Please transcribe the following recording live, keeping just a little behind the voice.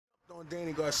on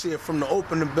Danny Garcia from the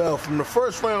opening bell. From the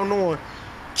first round on,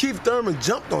 Keith Thurman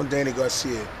jumped on Danny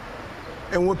Garcia.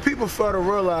 And what people fail to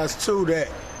realize, too, that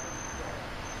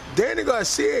Danny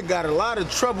Garcia got a lot of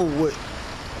trouble with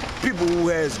people who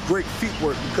has great feet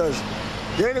work because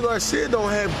Danny Garcia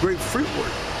don't have great feet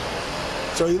work.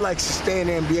 So he likes to stand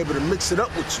there and be able to mix it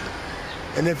up with you.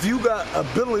 And if you got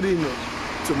ability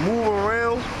to move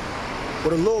around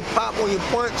with a little pop on your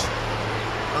punch,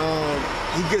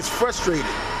 he gets frustrated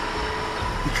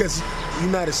because you're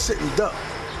not a sitting duck.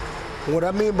 And what I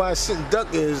mean by a sitting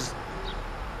duck is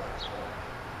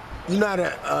you're not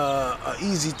an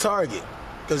easy target,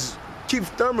 because Keith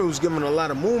Thurman was giving a lot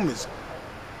of movements,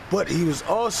 but he was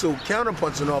also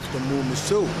counterpunching off the movements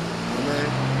too, man.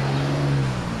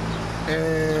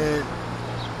 And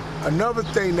another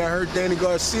thing that hurt Danny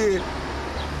Garcia,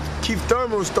 Keith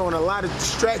Thurman was throwing a lot of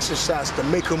distraction shots to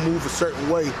make him move a certain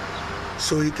way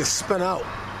so he could spin out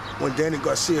when Danny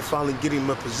Garcia finally get him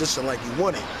in position like he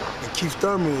wanted. And Keith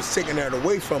Thurman was taking that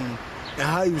away from him. And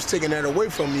how he was taking that away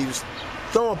from him, he was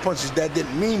throwing punches that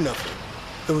didn't mean nothing.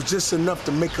 It was just enough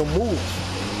to make him move.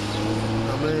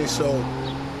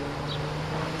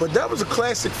 But that was a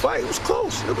classic fight. It was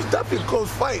close. It was definitely a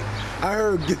close fight. I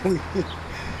heard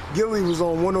Gilly was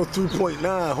on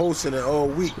 103.9 hosting it all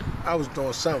week. I was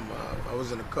doing something. I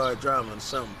was in the car driving or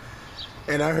something.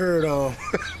 And I heard him,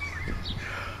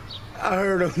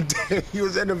 he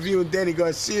was interviewing Danny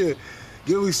Garcia.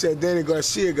 Gilly said Danny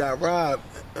Garcia got robbed.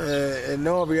 And in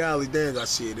all reality, Danny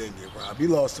Garcia didn't get robbed. He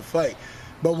lost the fight.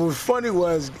 But what was funny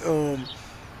was,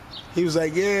 he was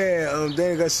like, yeah,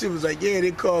 Danny Garcia was like, yeah,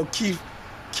 they called Keith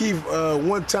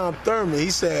one-time Thurman. He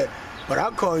said, but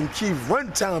I call him Keith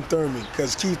run-time Thurman,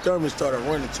 because Keith Thurman started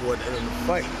running toward the end of the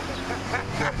fight.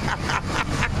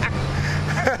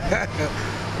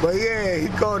 But yeah, he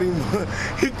called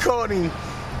him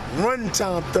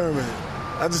run-time Thurman.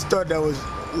 I just thought that was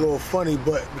a little funny,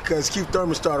 but because Keith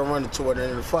Thurman started running toward the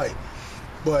end of the fight.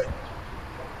 But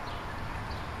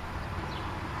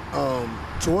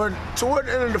toward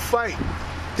the end of the fight,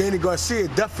 Danny Garcia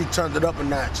definitely turned it up a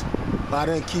notch. By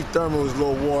then, Keith Thurman was a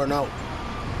little worn out.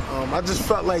 I just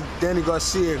felt like Danny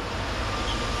Garcia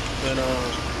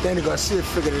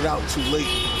figured it out too late.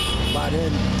 By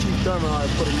then, Keith Thurman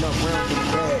already put enough rounds in the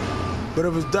bag. But it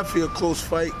was definitely a close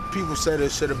fight. People said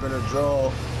it should have been a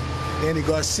draw. Danny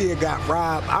Garcia got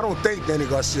robbed. I don't think Danny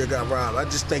Garcia got robbed. I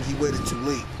just think he waited too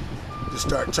late to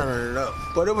start turning it up.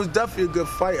 But it was definitely a good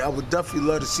fight. I would definitely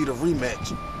love to see the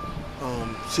rematch.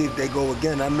 See if they go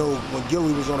again. I know when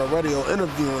Gilly was on the radio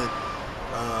interviewing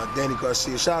Danny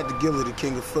Garcia, shout out to Gilly, the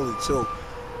king of Philly too,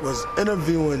 was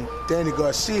interviewing Danny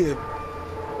Garcia,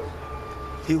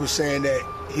 he was saying that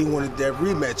he wanted that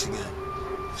rematch again.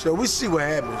 So we see what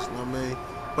happens, you know what I mean?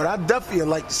 But I definitely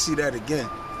like to see that again,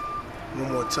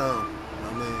 one more time, you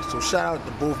know what I mean? So shout out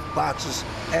to both boxers,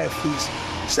 athletes.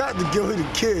 Shout out to Gilly the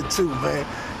Kid too, man,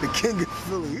 the king of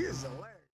Philly. He is